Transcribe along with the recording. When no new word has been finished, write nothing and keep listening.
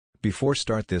Before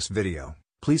start this video,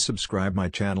 please subscribe my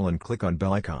channel and click on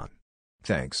bell icon.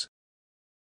 Thanks.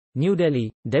 New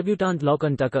Delhi, debutant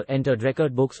Lorcan Tucker entered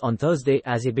record books on Thursday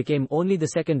as he became only the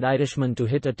second Irishman to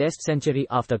hit a test century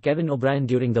after Kevin O'Brien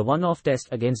during the one-off test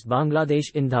against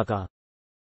Bangladesh in Dhaka.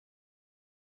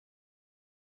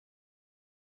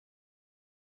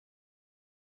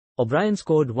 O'Brien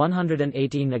scored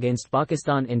 118 against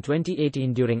Pakistan in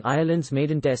 2018 during Ireland's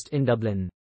maiden test in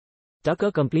Dublin.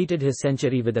 Tucker completed his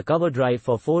century with a cover drive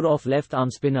for 4 off left-arm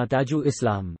spinner Taijul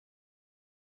Islam.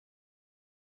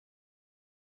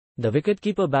 The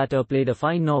wicketkeeper-batter played a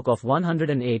fine knock of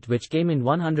 108 which came in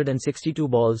 162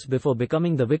 balls before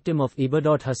becoming the victim of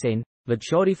Ebadot Hossain, with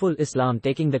Shoriful Islam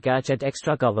taking the catch at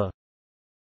extra cover.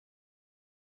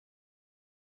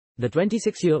 The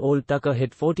 26-year-old Tucker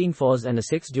hit 14 fours and a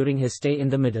 6 during his stay in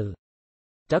the middle.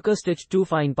 Tucker stitched 2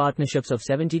 fine partnerships of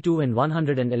 72 and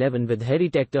 111 with Harry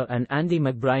Tector and Andy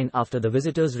McBride after the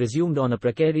visitors resumed on a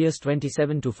precarious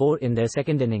 27-4 in their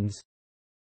second innings.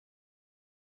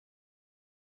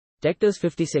 Tector's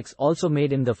 56 also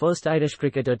made him the first Irish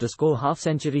cricketer to score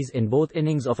half-centuries in both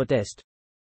innings of a test.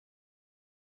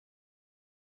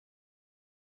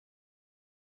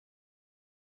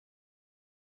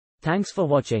 Thanks for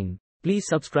watching. Please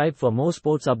subscribe for more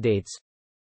sports updates.